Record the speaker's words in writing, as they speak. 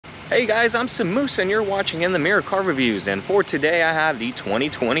Hey guys, I'm Samus and you're watching In the Mirror Car Reviews, and for today I have the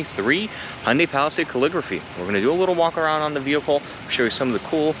 2023 Hyundai Palisade Calligraphy. We're going to do a little walk around on the vehicle, show you some of the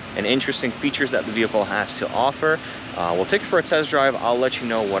cool and interesting features that the vehicle has to offer. We'll take it for a test drive. I'll let you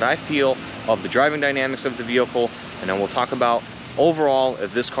know what I feel of the driving dynamics of the vehicle, and then we'll talk about overall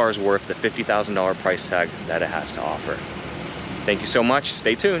if this car is worth the $50,000 price tag that it has to offer. Thank you so much.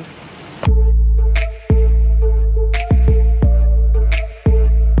 Stay tuned.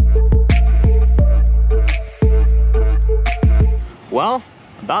 Well,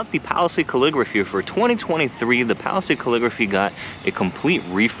 about the Palisade Calligraphy for 2023, the Palisade Calligraphy got a complete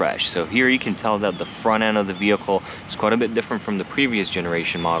refresh. So here you can tell that the front end of the vehicle is quite a bit different from the previous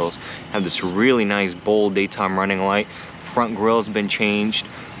generation models. Have this really nice bold daytime running light. Front grille's been changed.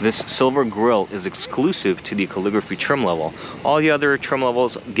 This silver grille is exclusive to the Calligraphy trim level. All the other trim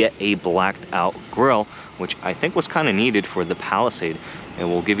levels get a blacked out grille, which I think was kind of needed for the Palisade. It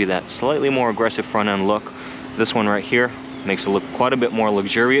will give you that slightly more aggressive front end look. This one right here makes it look quite a bit more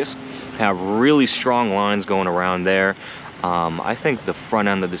luxurious. Have really strong lines going around there. I think the front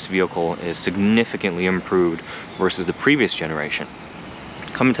end of this vehicle is significantly improved versus the previous generation.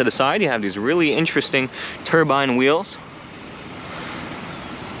 Coming to the side, you have these really interesting turbine wheels.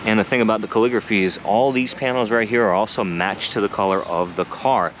 And the thing about the Calligraphy is all these panels right here are also matched to the color of the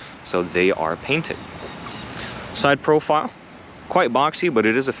car, so they are painted. Side profile, quite boxy, but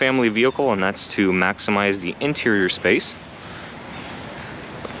it is a family vehicle, and that's to maximize the interior space.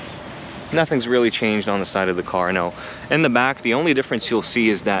 Nothing's really changed on the side of the car, no. In the back, the only difference you'll see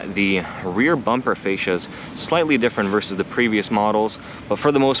is that the rear bumper fascia is slightly different versus the previous models, but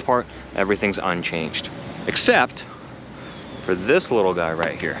for the most part, everything's unchanged. Except for this little guy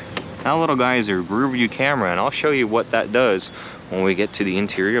right here. That little guy is a rear view camera, and I'll show you what that does when we get to the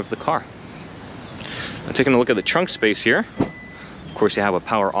interior of the car. Now, taking a look at the trunk space here, of course you have a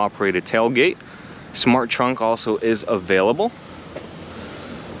power operated tailgate. Smart trunk also is available.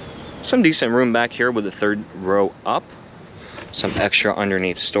 Some decent room back here with the third row up. Some extra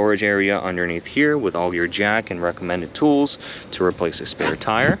underneath storage area underneath here with all your jack and recommended tools to replace a spare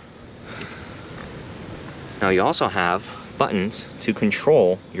tire. Now you also have buttons to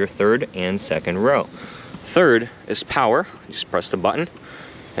control your third and second row. Third is power. You just press the button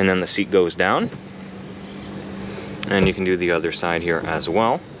and then the seat goes down. And you can do the other side here as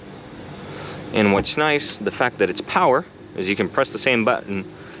well. And what's nice, the fact that it's power, is you can press the same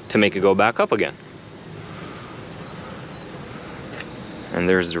button to make it go back up again. And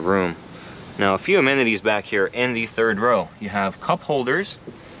there's the room. Now, a few amenities back here in the third row. You have cup holders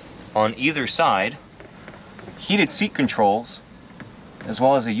on either side, heated seat controls, as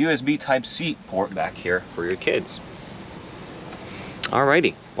well as a USB Type-C port back here for your kids.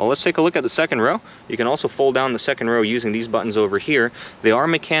 Alrighty, well, let's take a look at the second row. You can also fold down the second row using these buttons over here. They are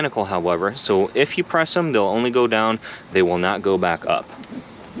mechanical, however, so if you press them, they'll only go down. They will not go back up.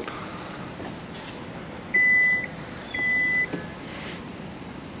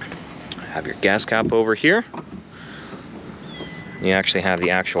 Have your gas cap over here. You actually have the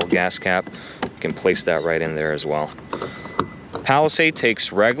actual gas cap. You can place that right in there as well. Palisade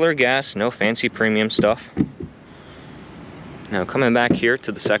takes regular gas, no fancy premium stuff. Now coming back here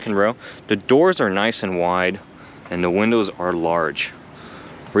to the second row, the doors are nice and wide and the windows are large.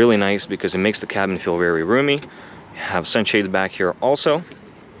 Really nice because it makes the cabin feel very roomy. You have sunshades back here also.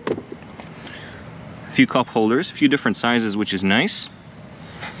 A few cup holders, a few different sizes, which is nice.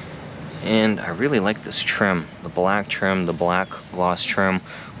 And I really like this trim, the black gloss trim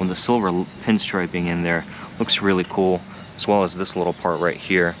with the silver pinstriping in there. Looks really cool, as well as this little part right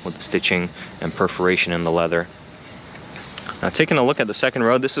here with the stitching and perforation in the leather. Now, taking a look at the second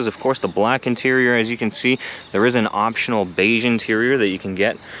row, this is of course the black interior. As you can see, there is an optional beige interior that you can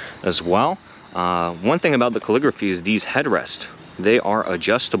get as well. One thing about the Calligraphy is these headrests. They are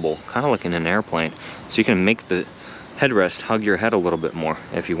adjustable, kind of like in an airplane. So you can make the headrest hug your head a little bit more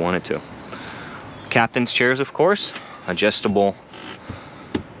if you wanted to. Captain's chairs, of course, adjustable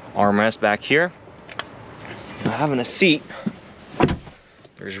armrest back here. Now, having a seat,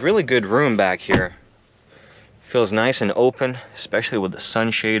 there's really good room back here. Feels nice and open, especially with the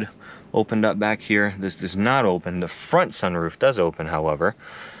sunshade opened up back here. This does not open. The front sunroof does open, however.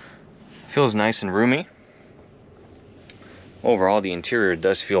 Feels nice and roomy. Overall, the interior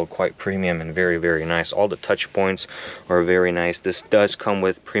does feel quite premium and very, very nice. All the touch points are very nice. This does come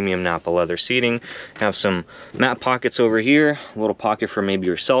with premium Napa leather seating. Have some mat pockets over here, a little pocket for maybe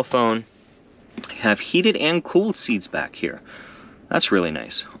your cell phone. Have heated and cooled seats back here. That's really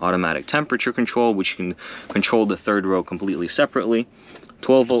nice. Automatic temperature control, which you can control the third row completely separately.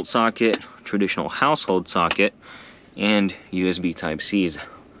 12-volt socket, traditional household socket, and USB Type-C's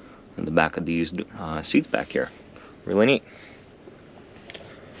in the back of these seats back here. Really neat.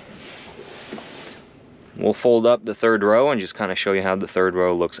 We'll fold up the third row and just kind of show you how the third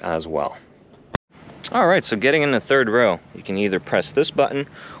row looks as well. All right, so getting in the third row, you can either press this button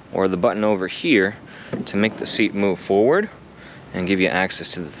or the button over here to make the seat move forward and give you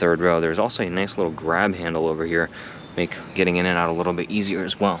access to the third row. There's also a nice little grab handle over here, make getting in and out a little bit easier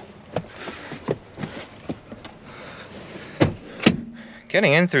as well.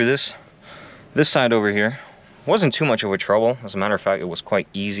 Getting in through this side over here wasn't too much of a trouble. As a matter of fact, it was quite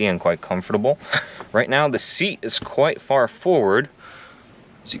easy and quite comfortable. Right now the seat is quite far forward,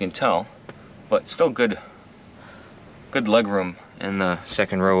 as you can tell, but still good leg room in the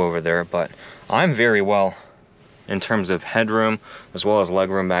second row over there. But I'm very well in terms of headroom as well as leg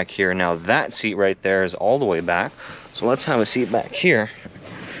room back here. Now that seat right there is all the way back, so let's have a seat back here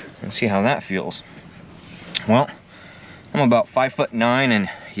and see how that feels. Well, I'm about 5'9", and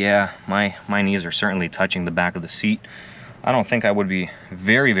yeah, my knees are certainly touching the back of the seat. I don't think I would be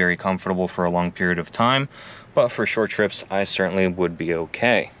very comfortable for a long period of time, but for short trips I certainly would be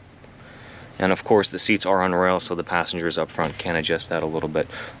okay. And of course the seats are on rails, so the passengers up front can adjust that a little bit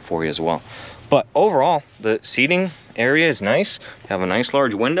for you as well. But overall, the seating area is nice. You have a nice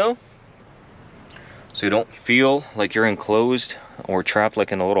large window, so you don't feel like you're enclosed or trapped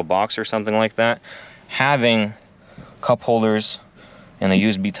like in a little box or something like that. Having cup holders and a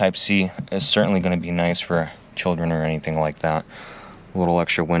USB Type-C is certainly going to be nice for children or anything like that. A little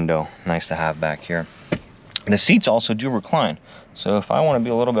extra window, nice to have back here. The seats also do recline, so if I want to be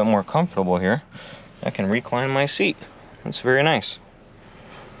a little bit more comfortable here, I can recline my seat. That's very nice.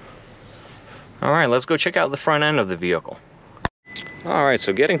 All right, let's go check out the front end of the vehicle. All right,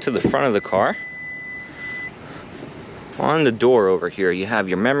 so getting to the front of the car, on the door over here, you have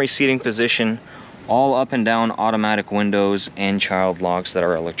your memory seating position, all up and down automatic windows and child locks that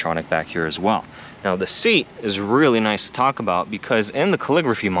are electronic back here as well. Now the seat is really nice to talk about because in the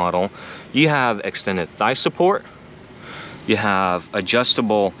calligraphy model, you have extended thigh support, you have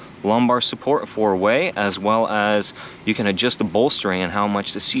adjustable lumbar support 4-way, as well as you can adjust the bolstering and how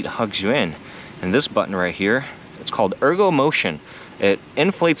much the seat hugs you in. And this button right here, it's called Ergo Motion. It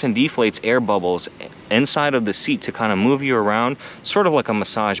inflates and deflates air bubbles inside of the seat to kind of move you around, sort of like a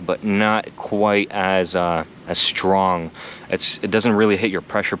massage, but not quite as strong. It doesn't really hit your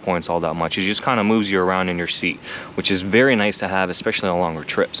pressure points all that much. It just kind of moves you around in your seat, which is very nice to have, especially on longer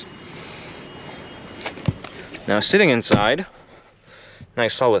trips. Now sitting inside,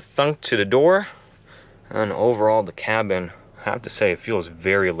 nice solid thunk to the door, and overall the cabin, I have to say, it feels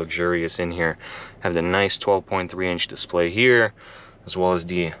very luxurious in here. Have the nice 12.3-inch display here, as well as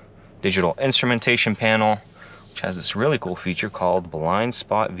the digital instrumentation panel, which has this really cool feature called blind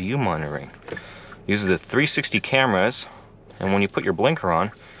spot view monitoring. Uses the 360 cameras, and when you put your blinker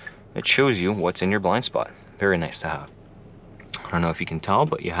on, it shows you what's in your blind spot. Very nice to have. I don't know if you can tell,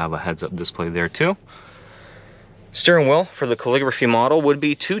 but you have a heads-up display there too. Steering wheel for the calligraphy model would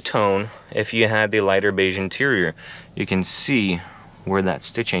be two-tone if you had the lighter beige interior. You can see where that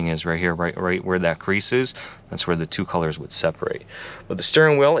stitching is right here, right where that crease is. That's where the two colors would separate. But the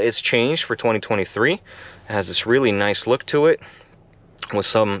steering wheel is changed for 2023. It has this really nice look to it with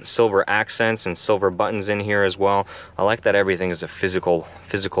some silver accents and silver buttons in here as well. I like that everything is a physical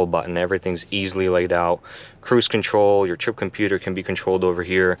button. Everything's easily laid out. Cruise control, your trip computer can be controlled over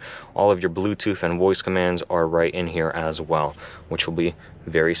here. All of your Bluetooth and voice commands are right in here as well, which will be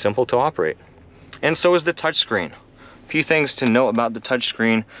very simple to operate. And so is the touchscreen. A few things to note about the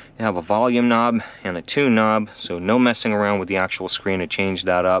touchscreen. You have a volume knob and a tune knob, so no messing around with the actual screen to change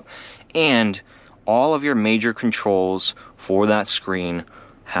that up. And all of your major controls for that screen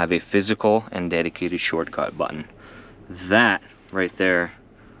have a physical and dedicated shortcut button. That right there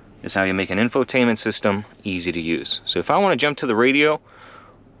is how you make an infotainment system easy to use. So if I want to jump to the radio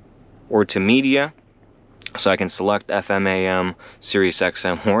or to media, so I can select FM, AM, Sirius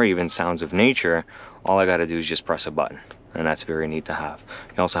XM, or even Sounds of Nature, all I got to do is just press a button, and that's very neat to have.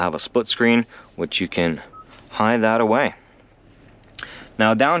 You also have a split screen, which you can hide that away.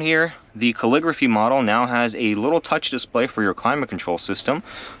 Now down here, the calligraphy model now has a little touch display for your climate control system,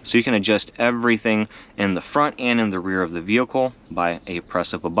 so you can adjust everything in the front and in the rear of the vehicle by a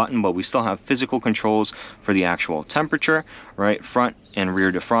press of a button, but we still have physical controls for the actual temperature, right, front and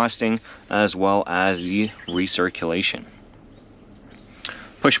rear defrosting, as well as the recirculation.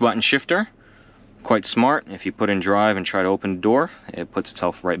 Push button shifter, quite smart. If you put in drive and try to open the door, it puts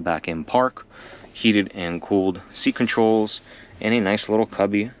itself right back in park. Heated and cooled seat controls, and a nice little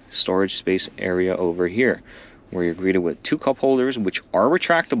cubby storage space area over here, where you're greeted with two cup holders, which are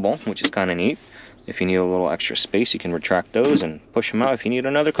retractable, which is kind of neat. If you need a little extra space, you can retract those and push them out if you need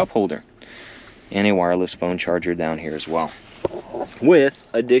another cup holder. And a wireless phone charger down here as well, with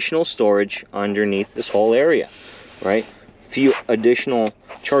additional storage underneath this whole area, right? Few additional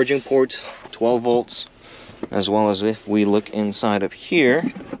charging ports, 12 volts, as well as if we look inside of here,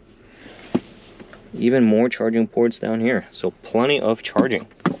 even more charging ports down here. So plenty of charging.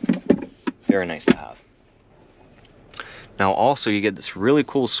 Very nice to have. Now also you get this really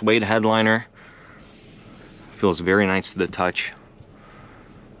cool suede headliner. Feels very nice to the touch.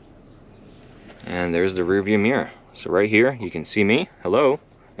 And there's the rear view mirror. So right here you can see me, hello,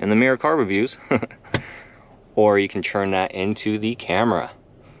 in the mirror car reviews. Or you can turn that into the camera.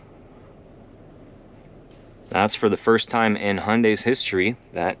 That's for the first time in Hyundai's history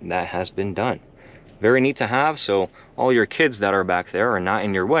that has been done. Very neat to have, so all your kids that are back there are not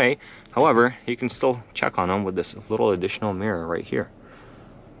in your way. However, you can still check on them with this little additional mirror right here.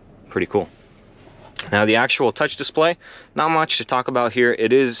 Pretty cool. Now the actual touch display, not much to talk about here.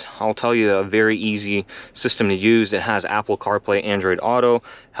 It is, I'll tell you, a very easy system to use. It has Apple CarPlay, Android Auto.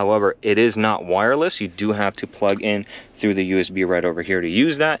 However, it is not wireless. You do have to plug in through the USB right over here to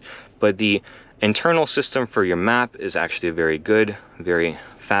use that. But the internal system for your map is actually very good, very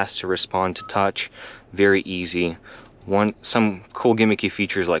fast to respond to touch, very easy. Some cool gimmicky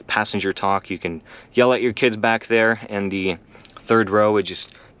features like passenger talk. You can yell at your kids back there, and the third row, it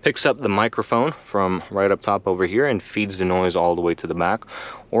just picks up the microphone from right up top over here and feeds the noise all the way to the back.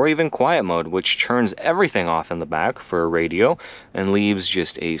 Or even quiet mode, which turns everything off in the back for a radio and leaves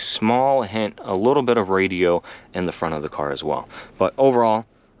just a small hint, a little bit of radio in the front of the car as well. But overall,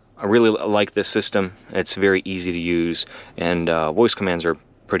 I really like this system. It's very easy to use, and voice commands are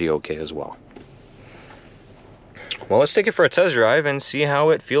pretty okay as well. Well, let's take it for a test drive and see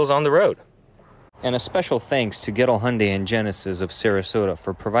how it feels on the road. And a special thanks to Gettle Hyundai and Genesis of Sarasota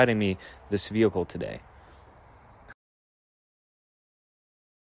for providing me this vehicle today.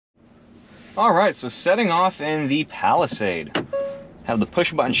 Alright, so setting off in the Palisade. Have the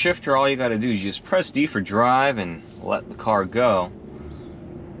push button shifter. All you got to do is just press D for drive and let the car go.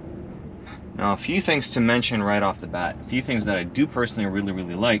 Now, a few things to mention right off the bat. A few things that I do personally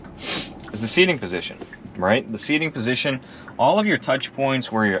really like is the seating position, right? The seating position, all of your touch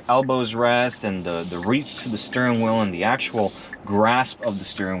points where your elbows rest and the reach to the steering wheel and the actual grasp of the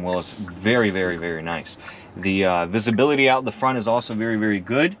steering wheel is very nice. The visibility out the front is also very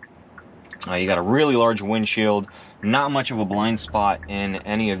good. You got a really large windshield, not much of a blind spot in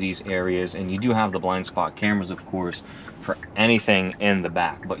any of these areas, and you do have the blind spot cameras, of course, for anything in the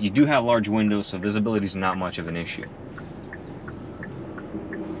back. But you do have large windows, so visibility is not much of an issue.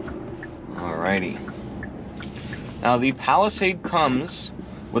 Alrighty. Now the Palisade comes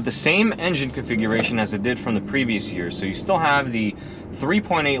with the same engine configuration as it did from the previous year. So you still have the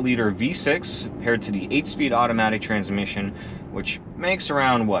 3.8 liter V6 paired to the 8-speed automatic transmission, which makes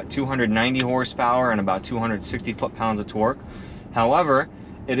around, what, 290 horsepower and about 260 foot-pounds of torque. However,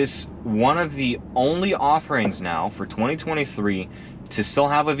 it is one of the only offerings now for 2023 to still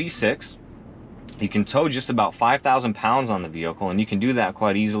have a V6. You can tow just about 5,000 pounds on the vehicle, and you can do that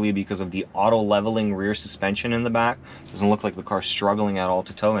quite easily because of the auto-leveling rear suspension in the back. Doesn't look like the car's struggling at all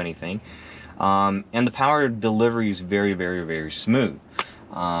to tow anything. And the power delivery is very smooth,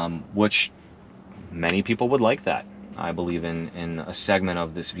 which many people would like that. I believe in a segment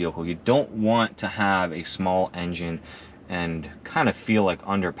of this vehicle. You don't want to have a small engine and kind of feel like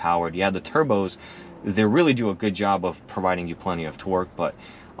underpowered. Yeah, the turbos, they really do a good job of providing you plenty of torque, but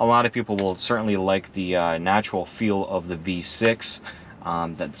a lot of people will certainly like the natural feel of the V6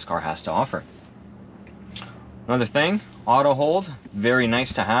 that this car has to offer. Another thing, auto hold, very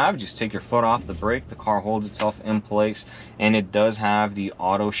nice to have. Just take your foot off the brake, the car holds itself in place, and it does have the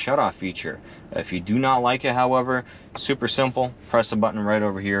auto shut-off feature. If you do not like it, however, super simple, press a button right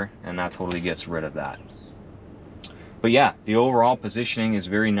over here, and that totally gets rid of that. But yeah, the overall positioning is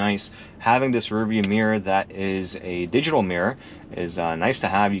very nice. Having this rear view mirror that is a digital mirror is nice to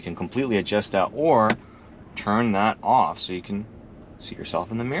have. You can completely adjust that or turn that off so you can see yourself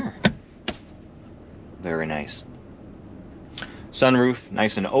in the mirror. Very nice. Sunroof,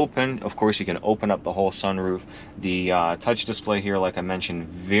 nice and open. Of course, you can open up the whole sunroof. The touch display here, like I mentioned,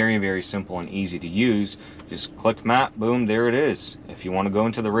 very simple and easy to use. Just click map, boom, there it is. If you want to go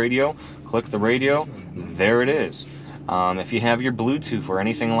into the radio, click the radio, there it is. If you have your Bluetooth or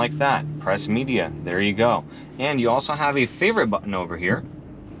anything like that, press media, there you go. And you also have a favorite button over here,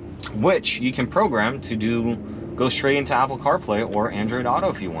 which you can program to go straight into Apple CarPlay or Android Auto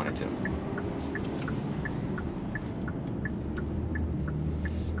if you wanted to.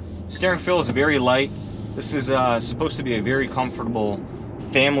 Steering feel is very light. This is supposed to be a very comfortable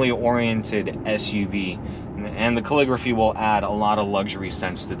family-oriented SUV, and the calligraphy will add a lot of luxury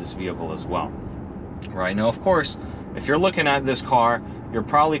sense to this vehicle as well. Right now, of course, if you're looking at this car, you're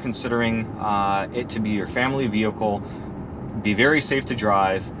probably considering it to be your family vehicle, be very safe to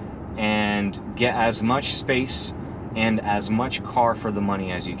drive, and get as much space and as much car for the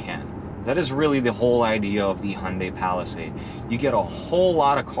money as you can. That is really the whole idea of the Hyundai Palisade. You get a whole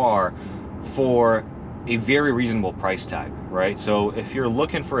lot of car for a very reasonable price tag, right? So if you're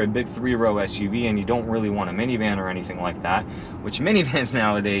looking for a big 3-row SUV and you don't really want a minivan or anything like that, which minivans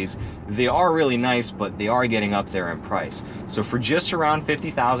nowadays, they are really nice, but they are getting up there in price. So for just around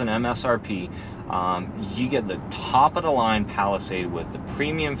 50,000 MSRP, you get the top of the line Palisade with the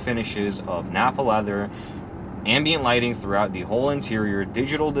premium finishes of Napa leather, ambient lighting throughout the whole interior,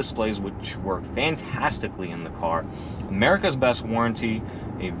 digital displays which work fantastically in the car, America's best warranty,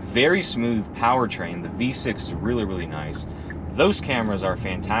 a very smooth powertrain. The V6 is really, really nice. Those cameras are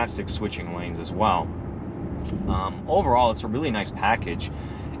fantastic, switching lanes as well. Overall, it's a really nice package,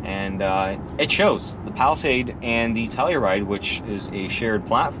 and it shows. The Palisade and the Telluride, which is a shared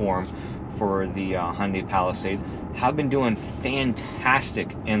platform for the Hyundai Palisade, have been doing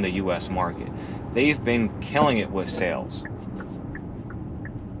fantastic in the US market. They've been killing it with sales.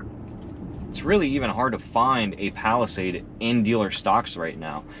 It's really even hard to find a Palisade in dealer stocks right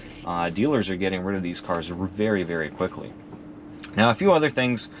now. Dealers are getting rid of these cars very, very quickly. Now, a few other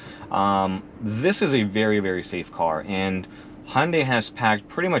things. This is a very, very safe car, and Hyundai has packed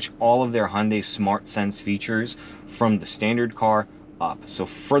pretty much all of their Hyundai Smart Sense features from the standard car up. So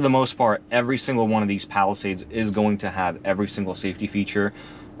for the most part, every single one of these Palisades is going to have every single safety feature,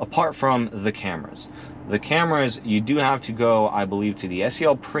 apart from the cameras. The cameras, you do have to go, I believe, to the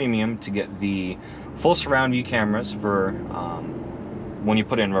SEL Premium to get the full surround view cameras for when you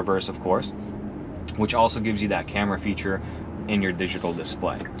put it in reverse, of course, which also gives you that camera feature in your digital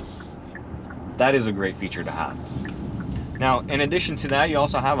display. That is a great feature to have. Now, in addition to that, you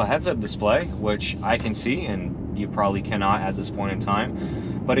also have a heads-up display, which I can see, and you probably cannot at this point in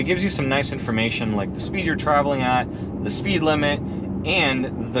time, but it gives you some nice information like the speed you're traveling at, the speed limit,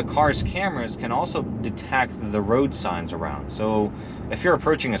 and the car's cameras can also detect the road signs around. So if you're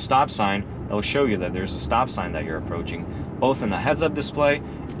approaching a stop sign, it'll show you that there's a stop sign that you're approaching, both in the heads-up display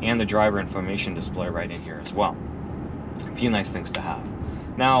and the driver information display right in here as well. A few nice things to have.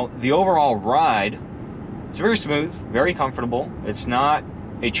 Now, the overall ride, it's very smooth, very comfortable. It's not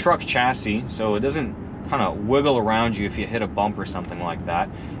a truck chassis, so it doesn't kind of wiggle around you if you hit a bump or something like that.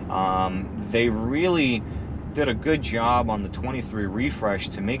 They really did a good job on the 23 refresh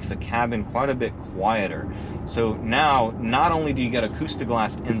to make the cabin quite a bit quieter. So now, not only do you get acoustic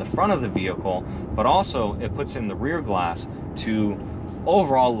glass in the front of the vehicle, but also it puts in the rear glass to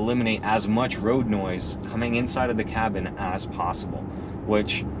overall eliminate as much road noise coming inside of the cabin as possible,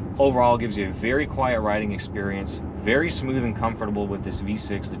 which overall gives you a very quiet riding experience, very smooth and comfortable with this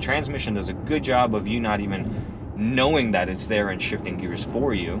V6. The transmission does a good job of you not even knowing that it's there and shifting gears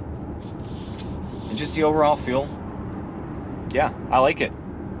for you. And just the overall feel, yeah, I like it.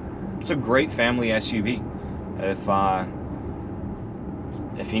 It's a great family SUV.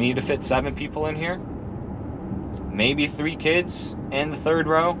 If you need to fit 7 people in here, maybe 3 kids in the 3rd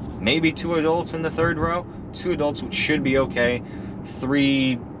row, maybe 2 adults in the 3rd row, 2 adults, which should be okay.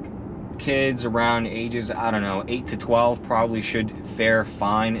 3 kids around ages, I don't know, 8 to 12 probably should fare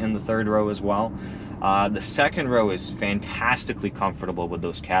fine in the 3rd row as well. The 2nd row is fantastically comfortable with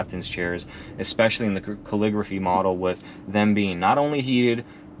those captain's chairs, especially in the calligraphy model, with them being not only heated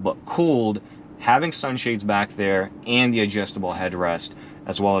but cooled, having sunshades back there, and the adjustable headrest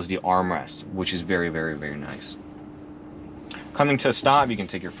as well as the armrest, which is very, very, very nice. Coming to a stop, you can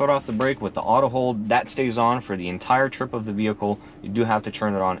take your foot off the brake with the auto hold. That stays on for the entire trip of the vehicle. You do have to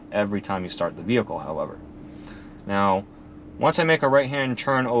turn it on every time you start the vehicle, however. Now, once I make a right-hand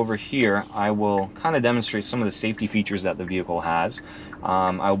turn over here, I will kind of demonstrate some of the safety features that the vehicle has.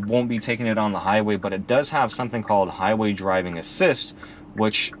 I won't be taking it on the highway, but it does have something called Highway Driving Assist,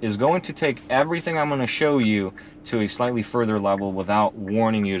 which is going to take everything I'm going to show you to a slightly further level without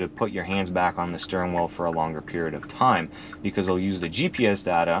warning you to put your hands back on the steering wheel for a longer period of time, because it'll use the GPS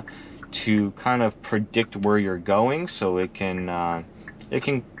data to kind of predict where you're going, so it can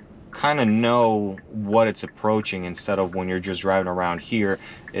kind of know what it's approaching, instead of when you're just driving around here,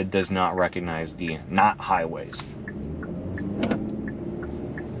 it does not recognize the not highways.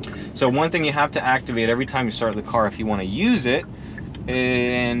 So one thing you have to activate every time you start the car if you want to use it,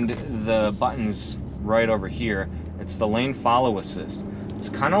 and the buttons right over here, it's the lane follow assist. It's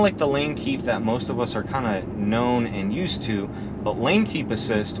kind of like the lane keep that most of us are kind of known and used to, but lane keep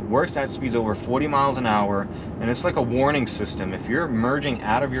assist works at speeds over 40 miles an hour, and it's like a warning system. If you're merging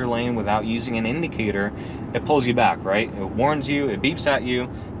out of your lane without using an indicator, it pulls you back, right? It warns you, it beeps at you.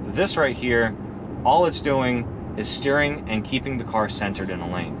 This right here, all it's doing is steering and keeping the car centered in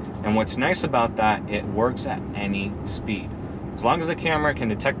a lane. And what's nice about that, it works at any speed. As long as the camera can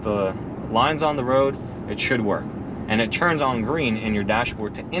detect the lines on the road, it should work. And it turns on green in your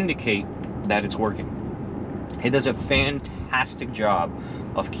dashboard to indicate that it's working. It does a fantastic job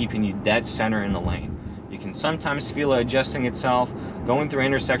of keeping you dead center in the lane. You can sometimes feel it adjusting itself. Going through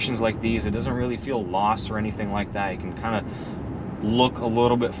intersections like these, it doesn't really feel lost or anything like that. You can kind of look a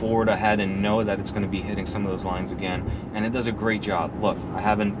little bit forward ahead and know that it's going to be hitting some of those lines again. And it does a great job. Look, I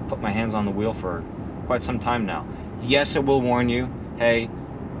haven't put my hands on the wheel for quite some time now. Yes, it will warn you, hey,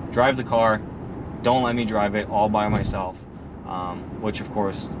 drive the car. Don't let me drive it all by myself, which of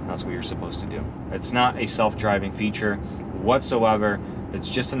course, that's what you're supposed to do. It's not a self-driving feature whatsoever. It's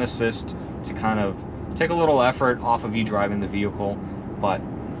just an assist to kind of take a little effort off of you driving the vehicle, but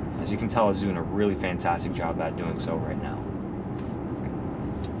as you can tell, it's doing a really fantastic job at doing so right now.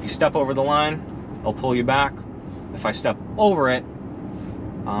 If you step over the line, it'll pull you back. If I step over it,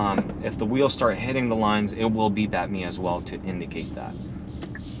 if the wheels start hitting the lines, it will beep at me as well to indicate that.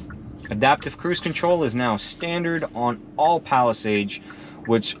 Adaptive cruise control is now standard on all Palisades,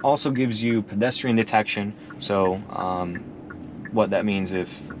 which also gives you pedestrian detection. So what that means, if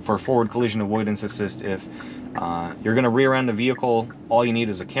for forward collision avoidance assist, if you're going to rear end a vehicle, all you need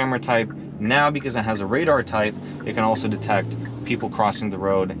is a camera type. Now, because it has a radar type, it can also detect people crossing the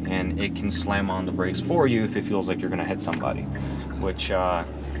road, and it can slam on the brakes for you if it feels like you're going to hit somebody, which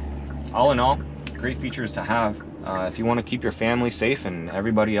all in all, great features to have. If you want to keep your family safe and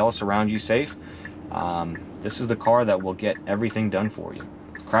everybody else around you safe, this is the car that will get everything done for you.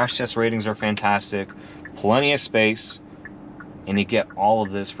 Crash test ratings are fantastic, plenty of space, and you get all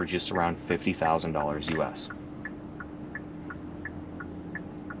of this for just around $50,000 US.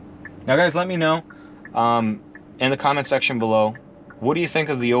 Now guys, let me know in the comment section below, what do you think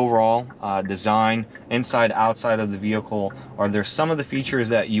of the overall design, inside, outside of the vehicle? Are there some of the features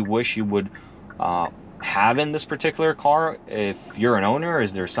that you wish you would have in this particular car? If you're an owner,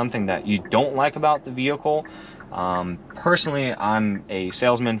 is there something that you don't like about the vehicle? Personally, I'm a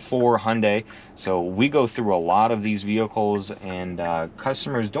salesman for Hyundai, so we go through a lot of these vehicles, and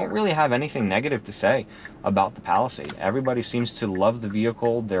customers don't really have anything negative to say about the Palisade. Everybody seems to love the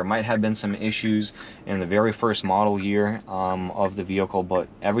vehicle. There might have been some issues in the very first model year of the vehicle, but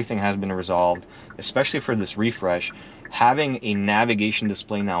everything has been resolved, especially for this refresh. Having a navigation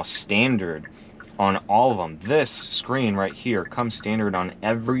display now standard on all of them. This screen right here comes standard on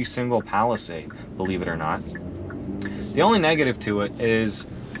every single Palisade, believe it or not. The only negative to it is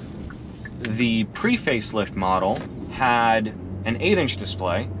the pre-facelift model had an 8-inch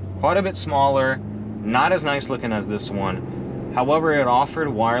display, quite a bit smaller, not as nice looking as this one. However, it offered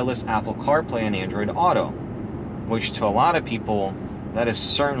wireless Apple CarPlay and Android Auto, which to a lot of people, that is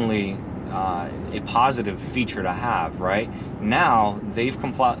certainly a positive feature to have, right? Now, they've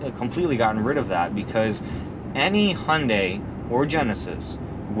completely gotten rid of that, because any Hyundai or Genesis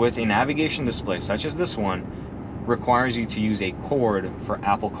with a navigation display such as this one requires you to use a cord for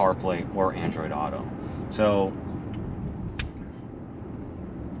Apple CarPlay or Android Auto. So,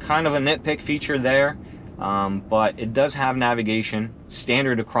 kind of a nitpick feature there, but it does have navigation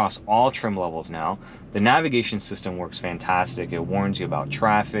standard across all trim levels now. The navigation system works fantastic. It warns you about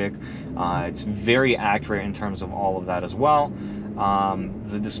traffic. It's very accurate in terms of all of that as well.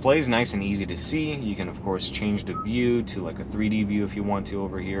 The display is nice and easy to see. You can of course change the view to like a 3D view if you want to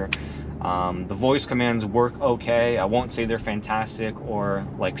over here. The voice commands work okay. I won't say they're fantastic or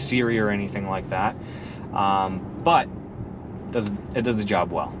like Siri or anything like that, but it does the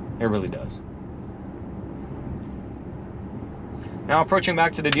job well. It really does. Now approaching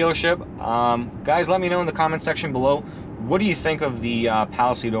back to the dealership, guys, let me know in the comment section below, what do you think of the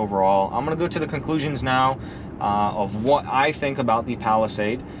Palisade overall? I'm going to go to the conclusions now of what I think about the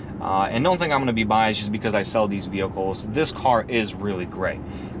Palisade. And don't think I'm going to be biased just because I sell these vehicles. This car is really great.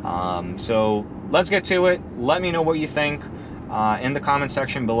 So let's get to it. Let me know what you think in the comment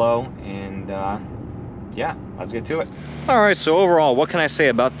section below. And yeah, let's get to it. All right, so overall, what can I say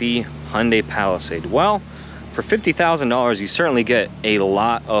about the Hyundai Palisade? Well, for $50,000, you certainly get a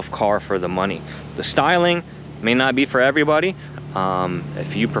lot of car for the money. The styling may not be for everybody.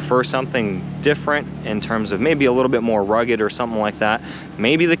 If you prefer something different in terms of maybe a little bit more rugged or something like that,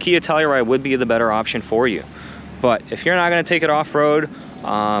 maybe the Kia Telluride would be the better option for you. But if you're not going to take it off-road,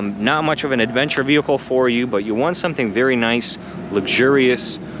 not much of an adventure vehicle for you, but you want something very nice,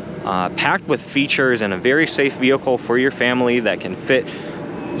 luxurious, packed with features, and a very safe vehicle for your family that can fit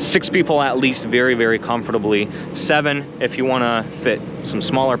 6 people at least very, very comfortably. 7 if you want to fit some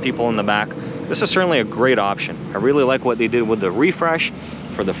smaller people in the back. This is certainly a great option. I really like what they did with the refresh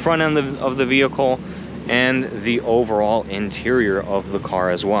for the front end of the vehicle and the overall interior of the car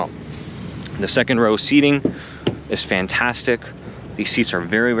as well. The second row seating is fantastic. These seats are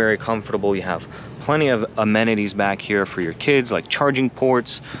very, very comfortable. You have plenty of amenities back here for your kids, like charging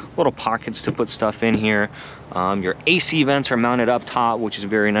ports, little pockets to put stuff in here. Your AC vents are mounted up top, which is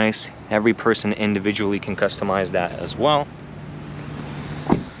very nice. Every person individually can customize that as well.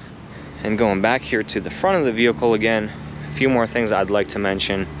 And going back here to the front of the vehicle again, a few more things I'd like to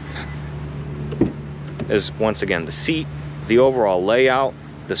mention is, once again, the seat, the overall layout,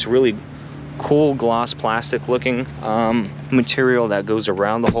 this really cool gloss plastic looking material that goes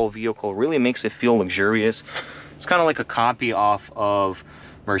around the whole vehicle really makes it feel luxurious. It's kind of like a copy off of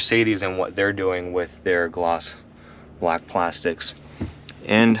Mercedes and what they're doing with their gloss black plastics.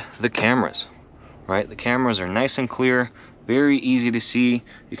 And the cameras, right? The cameras are nice and clear, very easy to see.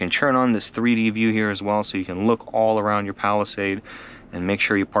 You can turn on this 3D view here as well, so you can look all around your Palisade and make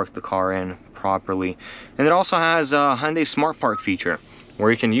sure you park the car in properly. And it also has a Hyundai Smart Park feature,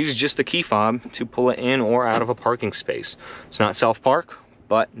 where you can use just the key fob to pull it in or out of a parking space. It's not self-park,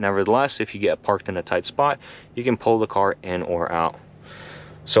 but nevertheless, if you get parked in a tight spot, you can pull the car in or out.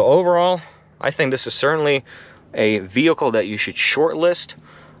 So overall, I think this is certainly a vehicle that you should shortlist.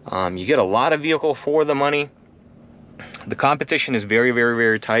 You get a lot of vehicle for the money. The competition is very, very,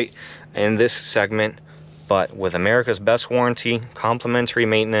 very tight in this segment, but with America's best warranty, complimentary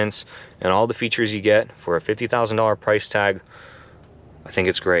maintenance, and all the features you get for a $50,000 price tag, I think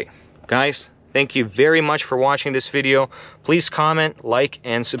it's great. Guys, thank you very much for watching this video. Please comment, like,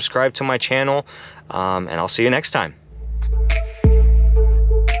 and subscribe to my channel, and I'll see you next time.